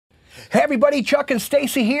Hey everybody, Chuck and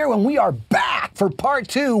Stacy here, and we are back for part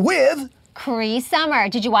 2 with Cree Summer.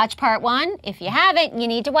 Did you watch part 1? If you haven't, you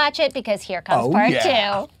need to watch it because here comes part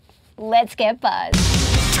 2. Let's get buzzed.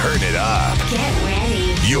 Turn it up. Get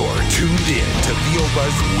ready. You're tuned in to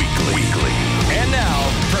VeoBuzz Weekly. And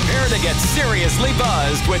now, prepare to get seriously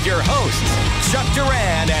buzzed with your hosts, Chuck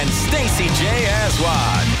Duran and Stacy J.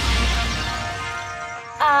 Aswan.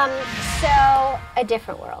 So, A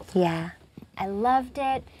Different World. Yeah. I loved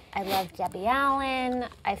it. I loved Debbie Allen.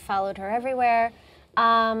 I followed her everywhere.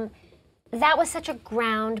 That was such a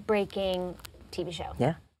groundbreaking TV show.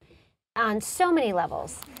 Yeah. On so many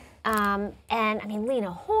levels. And I mean,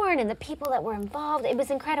 Lena Horne and the people that were involved, it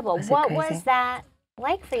was incredible. What was that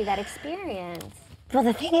like for you, that experience? Well,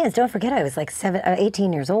 the thing is, don't forget I was like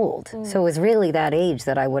 18 years old. So it was really that age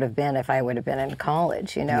that I would have been if I would have been in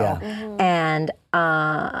college, you know? Yeah. And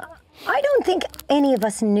I don't think any of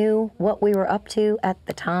us knew what we were up to at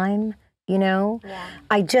the time. You know,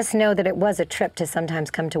 I just know that it was a trip to sometimes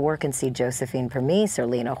come to work and see Josephine Permise or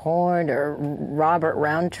Lena Horne or Robert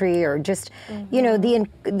Roundtree or just, you know,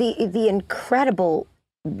 the incredible,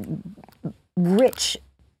 rich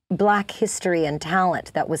Black history and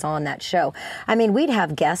talent that was on that show. I mean, we'd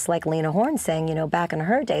have guests like Lena Horne saying, you know, back in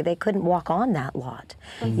her day, they couldn't walk on that lot.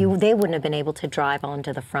 They wouldn't have been able to drive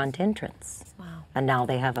onto the front entrance. Wow. And now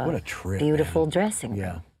they have a beautiful dressing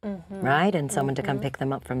room. Right? And someone to come pick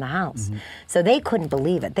them up from the house. So they couldn't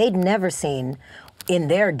believe it. They'd never seen in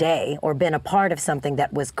their day or been a part of something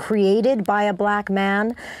that was created by a Black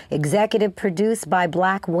man, executive produced by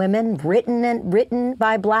Black women, written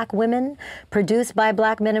by Black women, produced by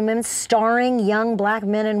Black men and women, starring young Black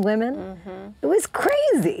men and women. It was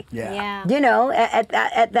crazy. Yeah. You know, at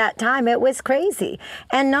that time it was crazy.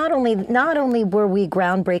 And not only were we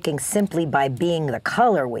groundbreaking simply by being the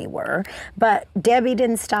color we were, but Debbie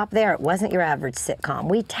didn't stop there. It wasn't your average sitcom.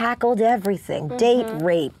 We tackled everything. Date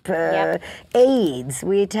rape, AIDS.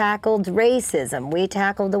 We tackled racism. We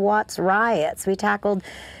tackled the Watts riots. We tackled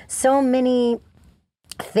so many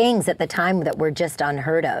things at the time that were just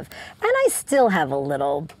unheard of. And I still have a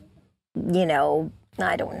little, you know,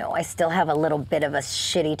 I don't know, I still have a little bit of a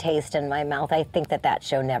shitty taste in my mouth. I think that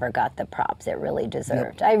show never got the props it really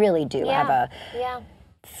deserved. I really do have a...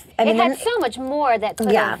 I mean, it had so much more that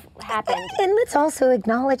could have happened. And let's also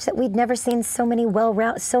acknowledge that we'd never seen so many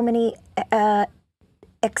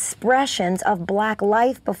expressions of Black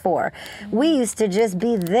life before. We used to just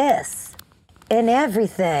be this in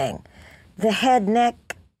everything. The head, neck,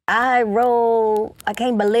 eye roll, I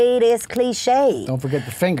can't believe this cliche. Don't forget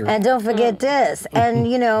the finger. And don't forget this.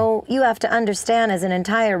 And you know, you have to understand as an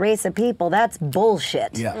entire race of people, that's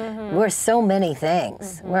bullshit. We're so many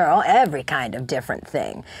things. We're all every kind of different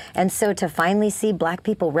thing. And so to finally see Black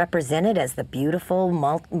people represented as the beautiful,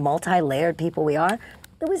 multi-layered people we are,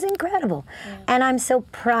 it was incredible. And I'm so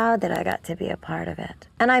proud that I got to be a part of it.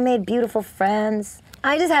 And I made beautiful friends.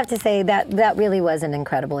 I just have to say that really was an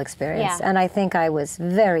incredible experience. And I think I was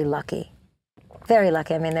very lucky. Very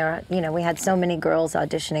lucky. I mean, we had so many girls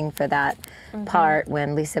auditioning for that part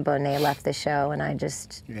when Lisa Bonet left the show, and I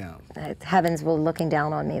just, heavens were looking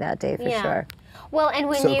down on me that day for sure. Well, and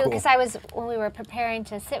when because when we were preparing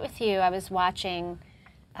to sit with you, I was watching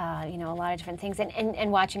you know, a lot of different things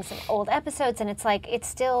and watching some old episodes, and it's like it's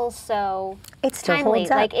still so timely.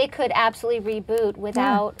 Holds up. Like it could absolutely reboot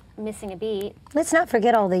without missing a beat. Let's not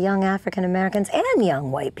forget all the young African Americans and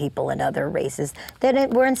young white people and other races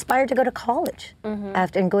that were inspired to go to college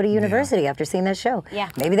after and go to university after seeing that show.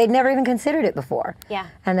 Maybe they'd never even considered it before.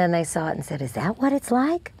 And then they saw it and said, "Is that what it's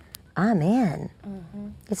like? I'm in."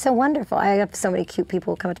 It's so wonderful. I have so many cute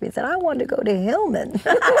people who come up to me and said, "I want to go to Hillman." It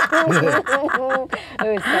was so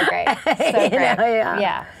great. So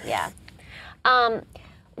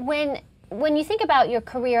great. When you think about your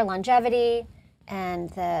career longevity and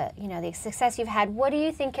the success you've had, what do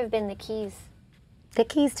you think have been the keys? The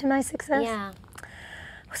keys to my success? Yeah.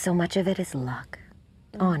 So much of it is luck.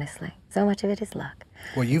 Honestly, so much of it is luck.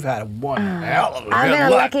 Well, you've had one hell of a I'm good a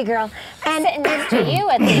luck. lucky girl. And sitting next to you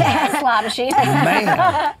at the slot machine.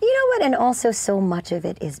 Man. You know what? And also so much of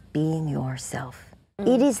it is being yourself.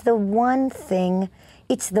 It is the one thing,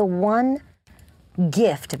 it's the one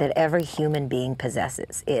gift that every human being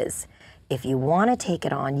possesses if you want to take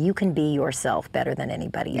it on, you can be yourself better than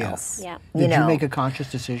anybody else. Yeah. Did you make a conscious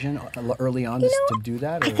decision early on to do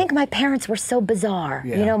that? I think my parents were so bizarre.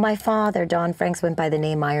 Yeah. You know, my father, Don Franks, went by the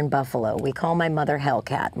name Iron Buffalo. We call my mother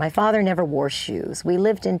Hellcat. My father never wore shoes. We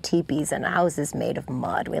lived in teepees and houses made of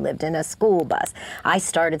mud. We lived in a school bus. I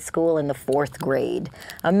started school in the 4th grade.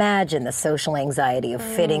 Imagine the social anxiety of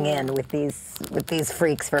fitting in with these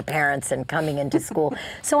freaks for parents and coming into school.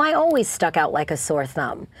 So I always stuck out like a sore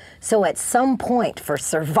thumb. So at some point for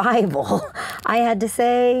survival, I had to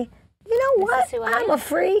say, you know what? I'm a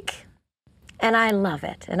freak and I love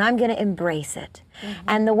it and I'm going to embrace it.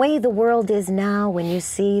 And the way the world is now, when you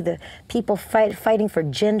see the people fighting for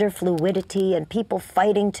gender fluidity and people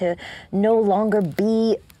fighting to no longer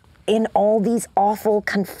be in all these awful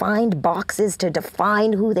confined boxes to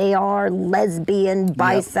define who they are, lesbian,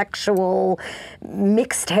 bisexual,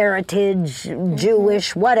 mixed heritage,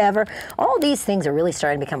 Jewish, whatever. All these things are really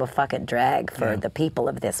starting to become a fucking drag for the people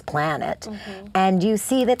of this planet. And you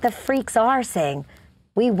see that the freaks are saying,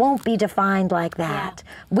 we won't be defined like that.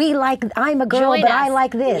 I'm a girl, but I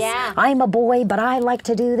like this. I'm a boy, but I like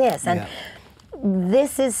to do this. And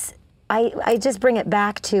this is, I just bring it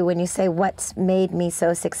back to when you say what's made me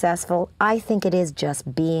so successful, I think it is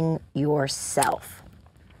just being yourself.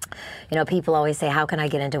 You know, people always say, how can I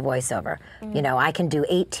get into voiceover? You know, I can do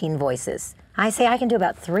 18 voices. I say I can do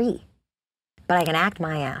about 3, but I can act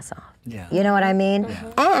my ass off. You know what I mean?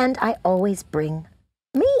 And I always bring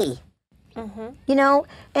me. You know,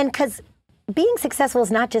 and because being successful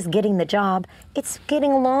is not just getting the job, it's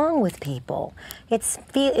getting along with people. It's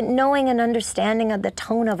knowing and understanding of the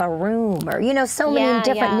tone of a room, or, you know, so many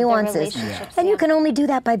different nuances. And you can only do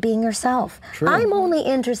that by being yourself. I'm only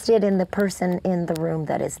interested in the person in the room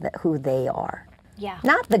that is who they are.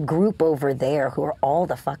 Not the group over there who are all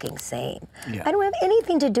the fucking same. I don't have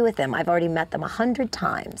anything to do with them. I've already met them 100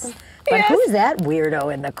 times. But who's that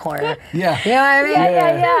weirdo in the corner? You know what I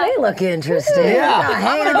mean? They look interesting.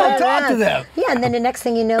 I'm gonna go talk to them. And then the next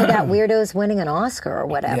thing you know, that weirdo's winning an Oscar or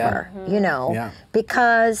whatever. You know,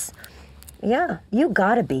 because you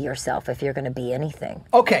gotta be yourself if you're gonna be anything.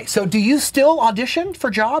 Okay, so do you still audition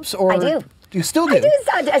for jobs, or I do. You still do? I do.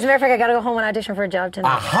 As a matter of fact, I got to go home and audition for a job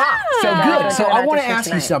tonight. Aha! So good. So I want to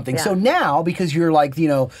ask you something. So now, because you're like, you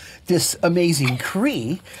know, this amazing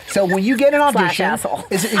Cree, so when you get an audition,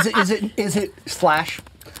 is it slash?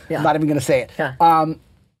 I'm not even going to say it.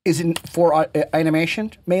 Is it for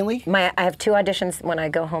animation mainly? I have 2 auditions when I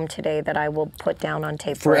go home today that I will put down on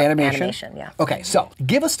tape for animation. Yeah. Okay, so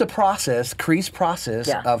give us the process, Cree's process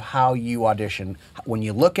of how you audition. When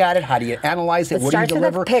you look at it, how do you analyze it? What do you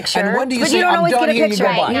deliver? With a picture, and when do you but say, you don't always get a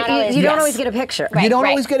picture. You don't always get a picture. You don't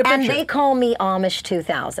always get a picture. And they call me Amish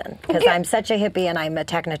 2000 because I'm such a hippie and I'm a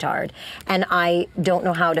technotard, and I don't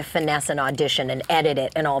know how to finesse an audition and edit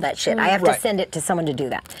it and all that shit. I have to send it to someone to do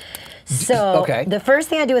that. So the first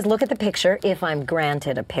thing I do is look at the picture, if I'm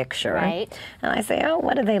granted a picture. And I say, oh,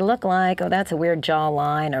 what do they look like? Oh, that's a weird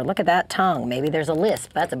jawline. Or look at that tongue. Maybe there's a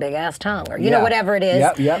lisp. That's a big-ass tongue. Or, you know, whatever it is.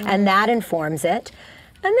 And that informs it.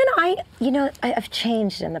 And then I've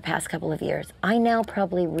changed in the past couple of years. I now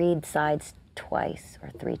probably read sides 2 or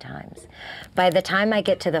 3 times. By the time I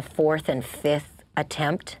get to the 4th and 5th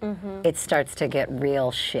attempt, it starts to get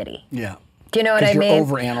real shitty. Do you know what I mean? You're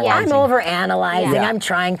overanalyzing. I'm overanalyzing. I'm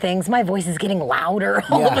trying things. My voice is getting louder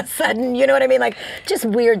all of a sudden. You know what I mean? Like, just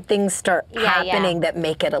weird things start happening that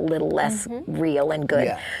make it a little less real and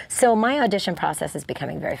good. So my audition process is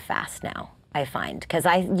becoming very fast now, I find, because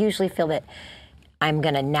I usually feel that I'm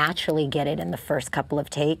going to naturally get it in the first couple of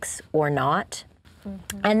takes or not.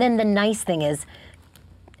 And then the nice thing is,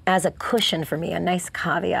 as a cushion for me, a nice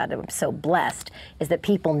caveat, I'm so blessed, is that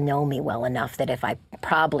people know me well enough that if I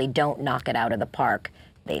probably don't knock it out of the park,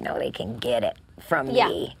 they know they can get it from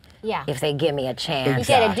me. If they give me a chance.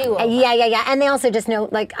 You get a do-over. And they also just know,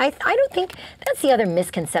 like, I don't think, that's the other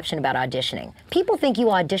misconception about auditioning. People think you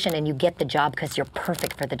audition and you get the job because you're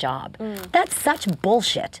perfect for the job. That's such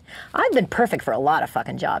bullshit. I've been perfect for a lot of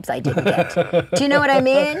fucking jobs I didn't get. Do you know what I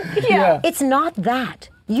mean? It's not that.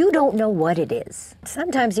 You don't know what it is.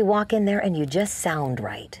 Sometimes you walk in there and you just sound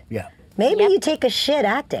right. Maybe you take a shit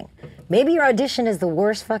acting. Maybe your audition is the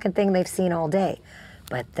worst fucking thing they've seen all day.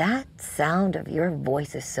 But that sound of your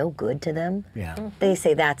voice is so good to them. They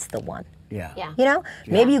say that's the one. You know?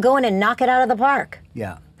 Maybe you go in and knock it out of the park.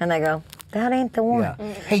 And they go, that ain't the one.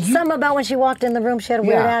 Hey, something about when she walked in the room, she had a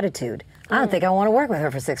weird attitude. I don't think I want to work with her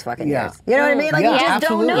for 6 fucking years. You know what I mean? Like, you just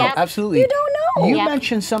don't know. Absolutely. You don't know. You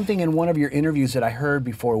mentioned something in one of your interviews that I heard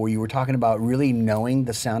before where you were talking about really knowing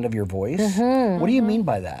the sound of your voice. What do you mean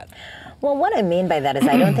by that? Well, what I mean by that is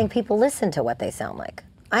I don't think people listen to what they sound like.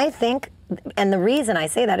 I think and the reason I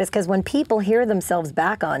say that is because when people hear themselves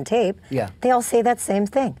back on tape, they all say that same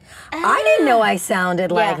thing. I didn't know I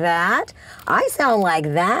sounded like that. I sound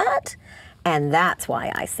like that. And that's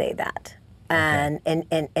why I say that. And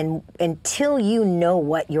until you know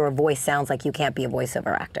what your voice sounds like, you can't be a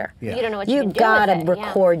voiceover actor. You don't know what you can do with it. You've got to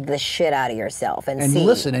record the shit out of yourself and see.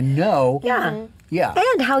 Listen and know. Yeah.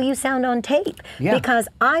 And how you sound on tape. Because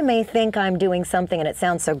I may think I'm doing something and it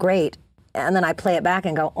sounds so great, and then I play it back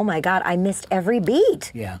and go, oh my God, I missed every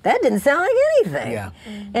beat. That didn't sound like anything.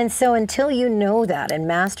 And so until you know that and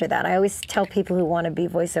master that, I always tell people who want to be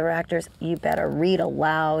voiceover actors, you better read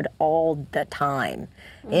aloud all the time.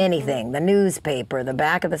 Anything, the newspaper, the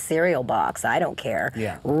back of the cereal box, I don't care.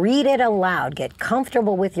 Read it aloud, get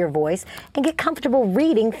comfortable with your voice, and get comfortable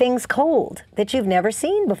reading things cold that you've never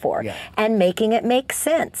seen before, and making it make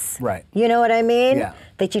sense. You know what I mean?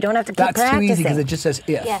 That you don't have to keep practicing. That's too easy because it just says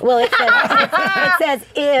if. Well, it says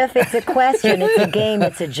if, it's a question, it's a game,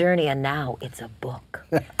 it's a journey, and now it's a book.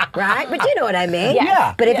 Right? But you know what I mean?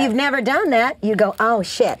 But if you've never done that, you go, oh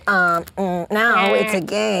shit, now it's a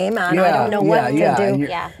game, and I don't know what to do.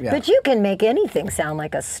 But you can make anything sound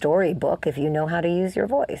like a storybook if you know how to use your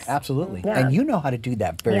voice. Absolutely. And you know how to do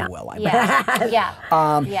that very well, I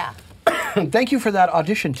bet. Thank you for that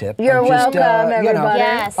audition tip. You're welcome,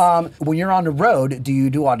 everybody. When you're on the road, do you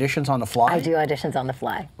do auditions on the fly? I do auditions on the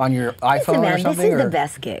fly. On your iPhone or something? This is the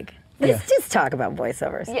best gig. Let's just talk about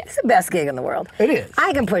voiceovers. It's the best gig in the world. It is.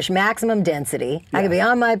 I can push maximum density. I can be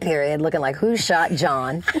on my period looking like Who Shot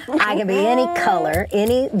John. I can be any color,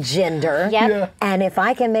 any gender. And if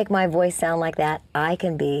I can make my voice sound like that, I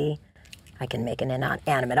can make an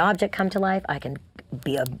inanimate object come to life. I can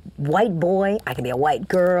be a white boy. I can be a white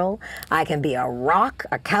girl. I can be a rock,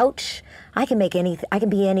 a couch. I can make anything. I can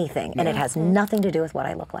be anything, and it has nothing to do with what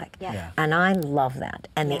I look like. And I love that.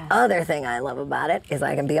 And the other thing I love about it is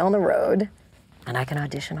I can be on the road, and I can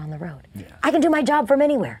audition on the road. I can do my job from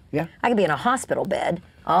anywhere. I can be in a hospital bed.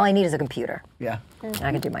 All I need is a computer. I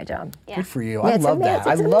can do my job. Good for you. I love that.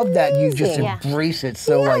 I love that you just embrace it.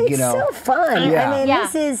 So it's so fun. I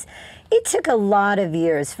mean, it took a lot of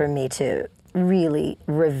years for me to really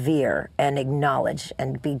revere and acknowledge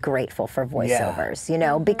and be grateful for voiceovers, you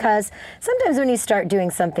know, because sometimes when you start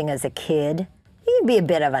doing something as a kid, you can be a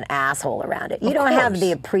bit of an asshole around it. You don't have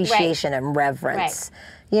the appreciation and reverence.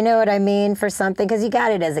 You know what I mean, for something, because you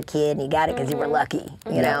got it as a kid, and you got it because you were lucky,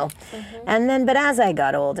 you know? And then, but as I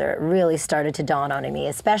got older, it really started to dawn on me,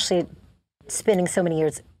 especially spending so many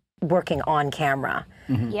years working on camera.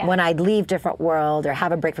 When I'd leave Different World or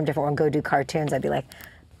have a break from Different World and go do cartoons, I'd be like,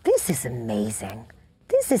 this is amazing.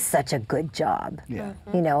 This is such a good job. You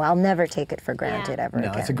know, I'll never take it for granted ever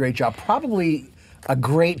again. No, it's a great job. Probably a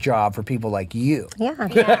great job for people like you. It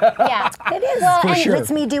is. Well, and it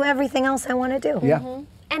lets me do everything else I want to do.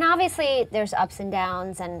 And obviously, there's ups and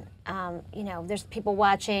downs, and you know, there's people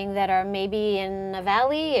watching that are maybe in a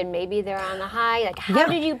valley, and maybe they're on the high. Like, how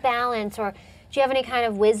did you balance, or do you have any kind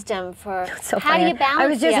of wisdom for how do you balance? I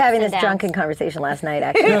was just having this drunken conversation last night,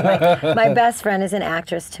 actually. My best friend is an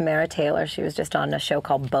actress, Tamara Taylor. She was just on a show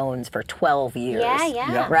called Bones for 12 years.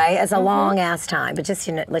 Right? It's a long-ass time, but just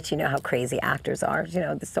to let you know how crazy actors are. You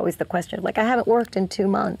know, there's always the question, like, I haven't worked in 2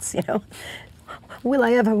 months, you know. Will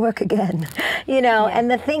I ever work again? You know, and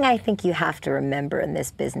the thing I think you have to remember in this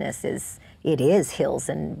business is it is hills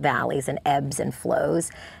and valleys and ebbs and flows.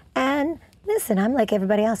 And listen, I'm like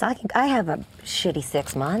everybody else. I have a shitty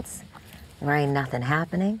 6 months where ain't nothing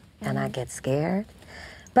happening, and I get scared.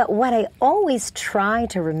 But what I always try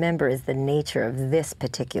to remember is the nature of this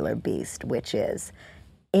particular beast, which is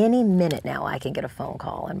any minute now I can get a phone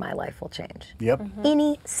call and my life will change.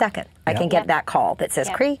 Any second I can get that call that says,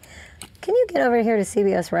 Cree, can you get over here to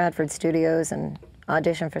CBS Radford Studios and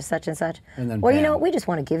audition for such and such? And then or, you know, we just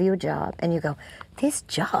want to give you a job. And you go, this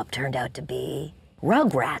job turned out to be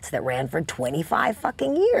Rugrats that ran for 25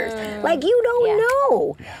 fucking years. Like, you don't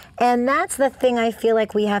know. And that's the thing I feel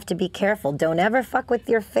like we have to be careful. Don't ever fuck with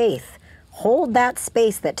your faith. Hold that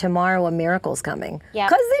space that tomorrow a miracle's coming.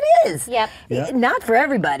 Because it is. Not for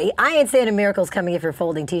everybody. I ain't saying a miracle's coming if you're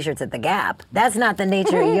folding t-shirts at the Gap. That's not the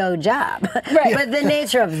nature of your job. But the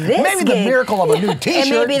nature of this maybe the miracle of a new t-shirt. It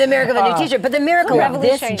may be the miracle of a new t-shirt. But the miracle of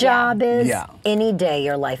this job is any day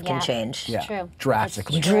your life can change. True.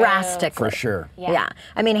 Drastically. Drastically. For sure.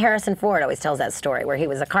 I mean, Harrison Ford always tells that story where he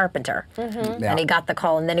was a carpenter. And he got the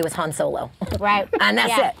call and then he was Han Solo. And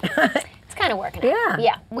that's it. It's kind of working out.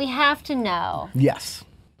 We have to know.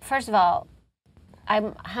 First of all,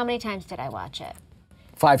 how many times did I watch it?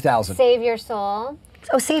 5,000. Save Your Soul.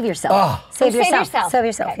 Oh, Save Yourself. Save Yourself. Save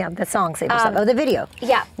Yourself. Yeah, the song Save Yourself. Oh, the video.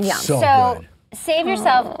 So Save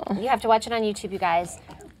Yourself. You have to watch it on YouTube, you guys.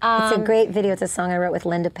 It's a great video. It's a song I wrote with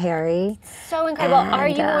Linda Perry. So incredible. Are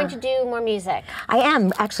you going to do more music? I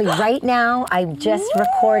am. Actually, right now, I'm just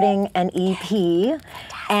recording an EP.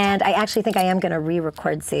 And I actually think I am going to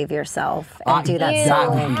re-record Save Yourself and do that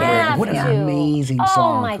song again. What an amazing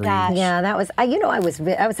song! Oh my gosh! Yeah, that was. I was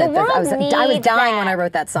dying when I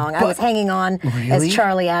wrote that song. I was hanging on, as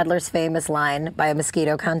Charlie Adler's famous line by a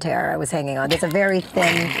mosquito canter. I was hanging on. It's a very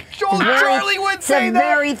thin. Charlie would say that.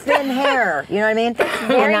 Very thin hair. You know what I mean?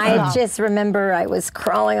 And I just remember I was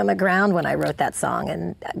crawling on the ground when I wrote that song,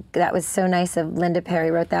 and that was so nice of Linda Perry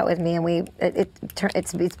wrote that with me, and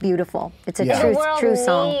it's beautiful. It's a true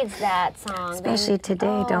song. Needs that song, especially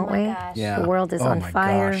today, don't we? Gosh. Yeah. The world is on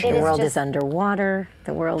fire. The world is underwater.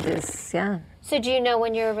 The world is So do you know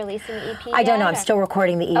when you're releasing the EP? I don't know. I'm still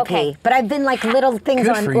recording the EP, but I've been like little things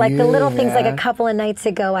like a couple of nights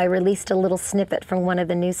ago. I released a little snippet from one of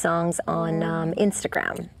the new songs on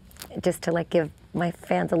Instagram, just to like give my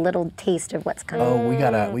fans a little taste of what's coming. Oh, we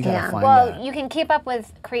gotta find that. Well, you can keep up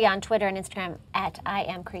with Cree on Twitter and Instagram at I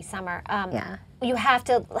am Cree Summer. You have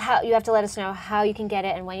to let us know how you can get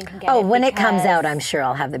it and when you can get it. Oh, when it comes out, I'm sure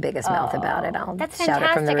I'll have the biggest mouth about it. I'll shout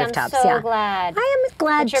it from the rooftops. I'm so glad. I am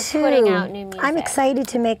glad that you're too. putting out new music. I'm excited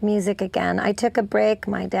to make music again. I took a break.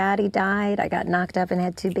 My daddy died. I got knocked up and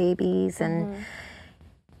had 2 babies, and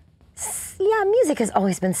music has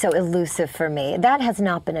always been so elusive for me. That has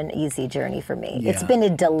not been an easy journey for me. It's been a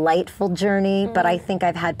delightful journey, but I think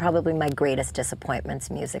I've had probably my greatest disappointments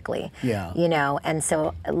musically. Yeah. You know, and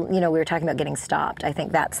so, we were talking about getting stopped. I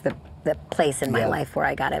think that's the place in my life where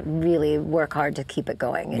I got to really work hard to keep it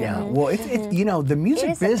going. You know? Well, it's the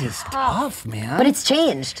music biz is tough, man. But it's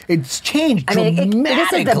changed. It's changed dramatically.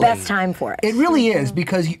 This is the best time for it. It really is,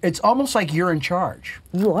 because it's almost like you're in charge.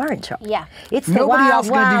 You are in charge. Yeah. It's Nobody the else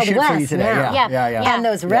wild, gonna do shit west for you today. now. Yeah. And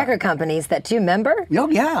those record companies do you remember? Oh,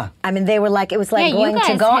 yeah. I mean, they were like, it was like going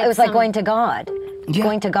to God. It was like going to God. Yeah.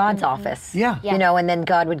 Going to God's office. Yeah. You know, and then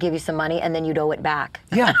God would give you some money, and then you'd owe it back.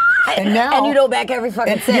 Yeah. And now, and you'd owe back every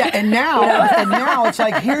fucking cent. Yeah, and now it's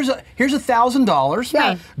like here's $1,000.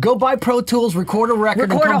 Yeah. Go buy Pro Tools, record a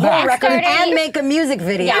record, record and come a whole back. record, and make a music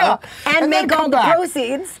video, and make all the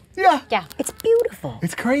proceeds. Yeah. It's beautiful.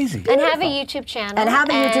 It's crazy. And have a YouTube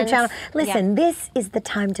channel. Listen, this is the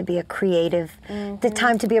time to be a creative, the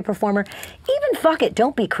time to be a performer. Even fuck it,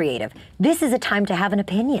 don't be creative. This is a time to have an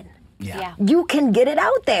opinion. Yeah. You can get it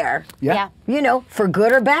out there. Yeah. You know, for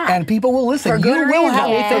good or bad. And people will listen. For You good will or have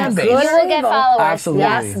a fan base. You will get followers. Absolutely.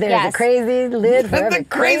 Yes, there's a crazy live for every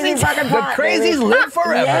crazy fucking pot. The crazies live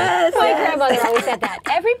forever. Yes. My grandmother always said that.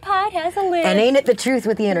 Every pot has a lid. And ain't it the truth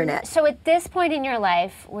with the internet? So at this point in your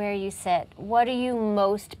life where you sit, what are you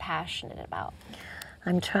most passionate about?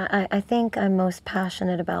 I think I'm most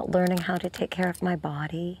passionate about learning how to take care of my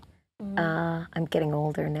body. I'm getting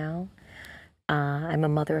older now. I'm a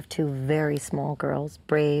mother of 2 very small girls,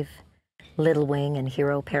 Brave, Little Wing, and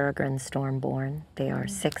Hero Peregrine Stormborn. They are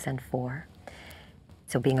 6 and 4.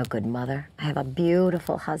 So being a good mother. I have a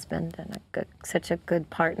beautiful husband and such a good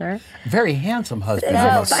partner. Very handsome husband.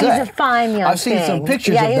 He's a fine young thing. I've seen some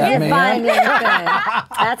pictures of that man. Yeah, he's a fine young thing.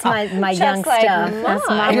 That's my young stuff. That's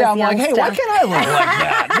my I'm like, hey, why can't I look like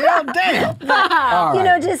that?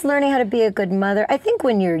 Damn. Just learning how to be a good mother. I think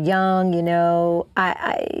when you're young,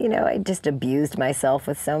 I just abused myself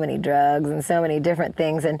with so many drugs and so many different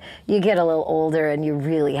things, and you get a little older and you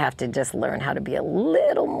really have to just learn how to be a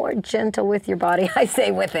little more gentle with your body. I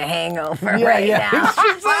say with a hangover now.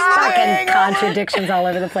 Fucking contradictions all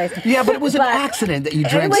over the place. Yeah, but it was an accident that you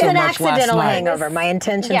drank so much last night. It was an accidental hangover. My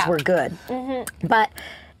intentions were good. But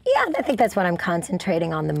I think that's what I'm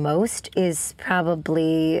concentrating on the most is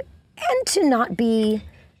probably, and to not be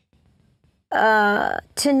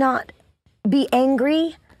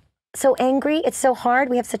angry. So angry. It's so hard.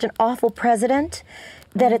 We have such an awful president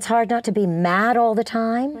that it's hard not to be mad all the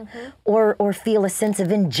time or feel a sense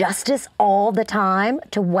of injustice all the time,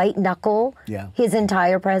 to white knuckle his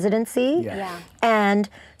entire presidency. And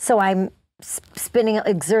so I'm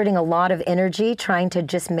exerting a lot of energy trying to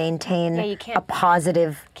just maintain a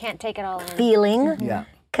positive feeling.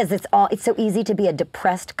 Because it's so easy to be a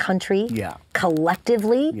depressed country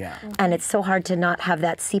collectively, and it's so hard to not have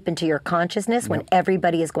that seep into your consciousness when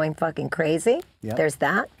everybody is going fucking crazy. There's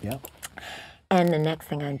that. And the next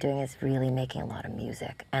thing I'm doing is really making a lot of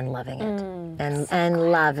music and loving it, and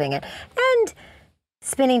loving it, and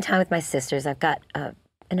spending time with my sisters. I've got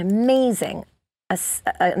an amazing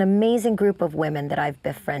group of women that I've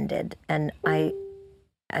befriended, and I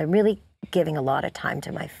really giving a lot of time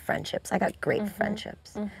to my friendships. I got great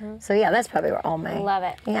friendships. So yeah, that's probably where all my... Love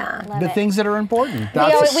it. Yeah. Love the it. things that are important.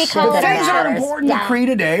 We call the things that are important to Cree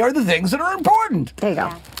today are the things that are important. There you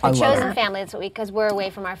go. The chosen family, that's what because we're away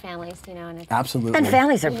from our families, you know. And it's, absolutely. And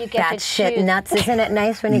families are batshit nuts. Isn't it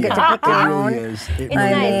nice when you get to pick your own? It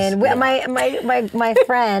mean, my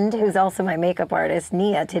friend, who's also my makeup artist,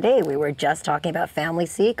 Nia, today we were just talking about family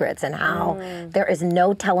secrets and how there is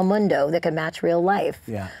no Telemundo that can match real life.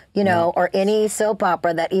 Yeah. You know, or any soap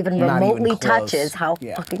opera that even remotely touches how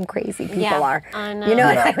fucking crazy people are. I know. You know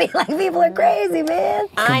what I mean? Like, people are crazy, man.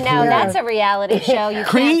 I know. That's a reality show. You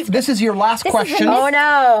Cree, this is your last question. Oh,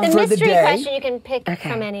 no. The mystery question you can pick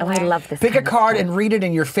from anywhere. Oh, I love this. Pick a card and read it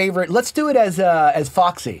in your favorite. Let's do it as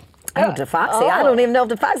Foxy. Oh, DeFoxy. I don't even know if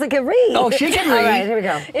DeFoxy can read. Oh, she can read. All right, here we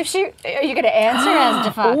go. Are you going to answer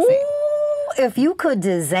as DeFoxy? If you could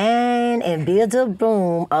design and build a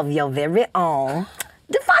room of your very own,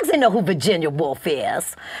 DeFoxy know who Virginia Woolf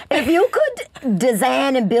is. If you could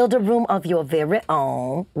design and build a room of your very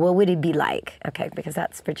own, what would it be like? Okay, because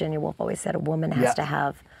that's Virginia Woolf always said a woman has to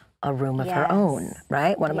have a room of her own,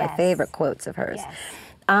 right? One of my favorite quotes of hers.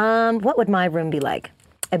 Yes. What would my room be like?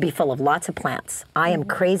 It'd be full of lots of plants. I am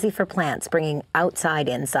crazy for plants, bringing outside,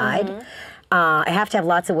 inside. I have to have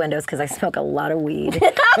lots of windows because I smoke a lot of weed.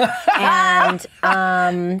 And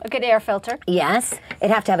a good air filter. Yes.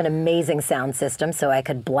 It'd have to have an amazing sound system so I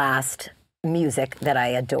could blast music that I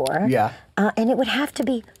adore. Yeah. And it would have to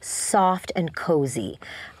be soft and cozy.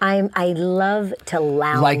 I love to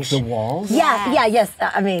lounge. Like the walls? Yes.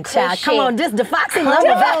 I mean, Chad, come on, just DeFoxy love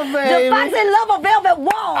a velvet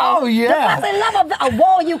wall. Oh, yeah. DeFoxy love a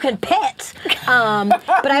wall you can pet.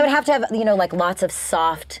 But I would have to have, you know, like lots of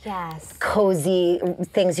soft, cozy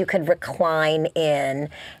things you could recline in.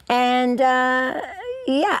 And,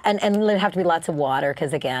 yeah, and it'd have to be lots of water,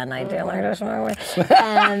 because again, I do like this.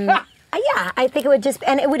 Yeah, I think it would just,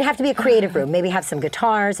 and it would have to be a creative room. Maybe have some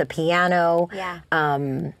guitars, a piano,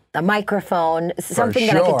 a microphone, something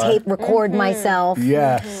that I could record myself.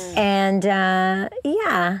 Yes. And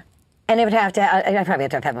yeah, and it would have to. I probably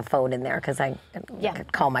have to have a phone in there because I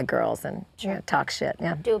could call my girls and talk shit.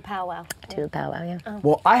 Yeah. Do a powwow. Do a powwow. Yeah.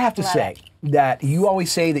 Well, I have to say that you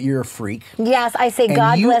always say that you're a freak. Yes, I say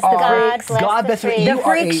God bless the freaks. God bless the freaks. The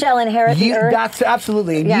freak shall inherit the earth. That's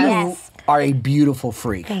absolutely. And you are a beautiful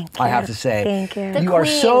freak. Thank you. I have to say. Thank you. You are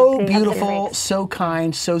so beautiful, so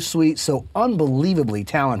kind, so sweet, so unbelievably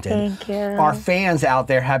talented. Thank you. Our fans out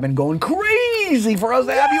there have been going crazy for us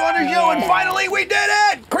to have you on the show, and finally we did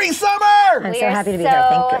it! Cree Summer! I'm so happy to be here.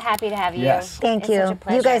 Thank you. So happy to have you. Yes. Thank you. Such a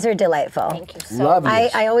pleasure. You guys are delightful. Thank you so Love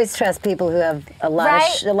much. you. I always trust people who have a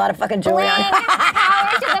lot of fucking jewelry on.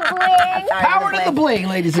 Power to the bling. Power to the bling,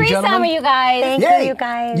 ladies and Cree gentlemen. Summer, you guys. Thank you, you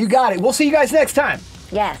guys. You got it. We'll see you guys next time.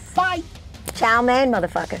 Yes. Bye. Chow mein,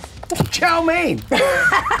 motherfuckers. Chow mein.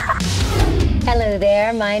 Hello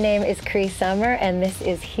there. My name is Cree Summer, and this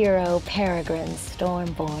is Hero Peregrine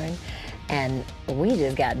Stormborn, and we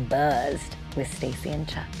just got buzzed with Stacy and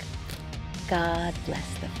Chuck. God bless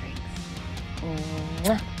the freaks.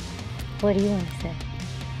 Mwah. What do you want to say?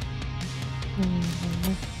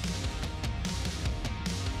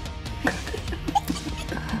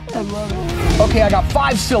 I love it. Okay, I got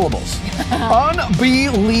 5 syllables. Unbelievable.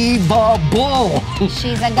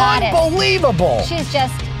 She's a goddess. Unbelievable. She's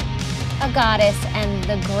just a goddess and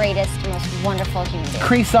the greatest, most wonderful human being.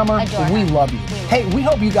 Cree Summer, we love you. Hey, we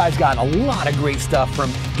hope you guys got a lot of great stuff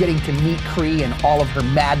from getting to meet Cree and all of her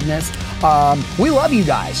madness. We love you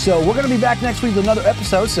guys. So we're going to be back next week with another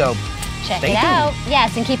episode, so check it out.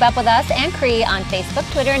 Yes, and keep up with us and Cree on Facebook,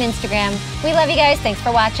 Twitter, and Instagram. We love you guys. Thanks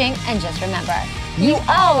for watching. And just remember, you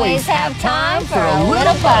always have time for a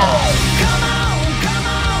little buzz. Come on, come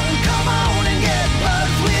on, come on and get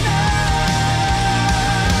buzzed with us.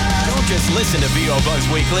 Don't just listen to VO Buzz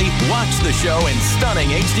Weekly. Watch the show in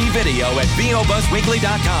stunning HD video at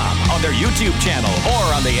VOBuzzWeekly.com, on their YouTube channel,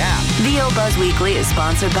 or on the app. VO Buzz Weekly is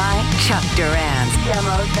sponsored by Chuck Duran's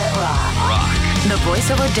Demos That Rock. The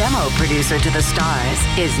voiceover demo producer to the stars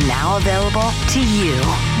is now available to you.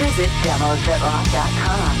 Visit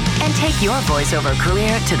demosthatrock.com and take your voiceover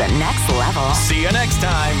career to the next level. See you next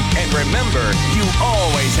time. And remember, you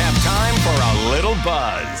always have time for a little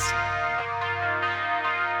buzz.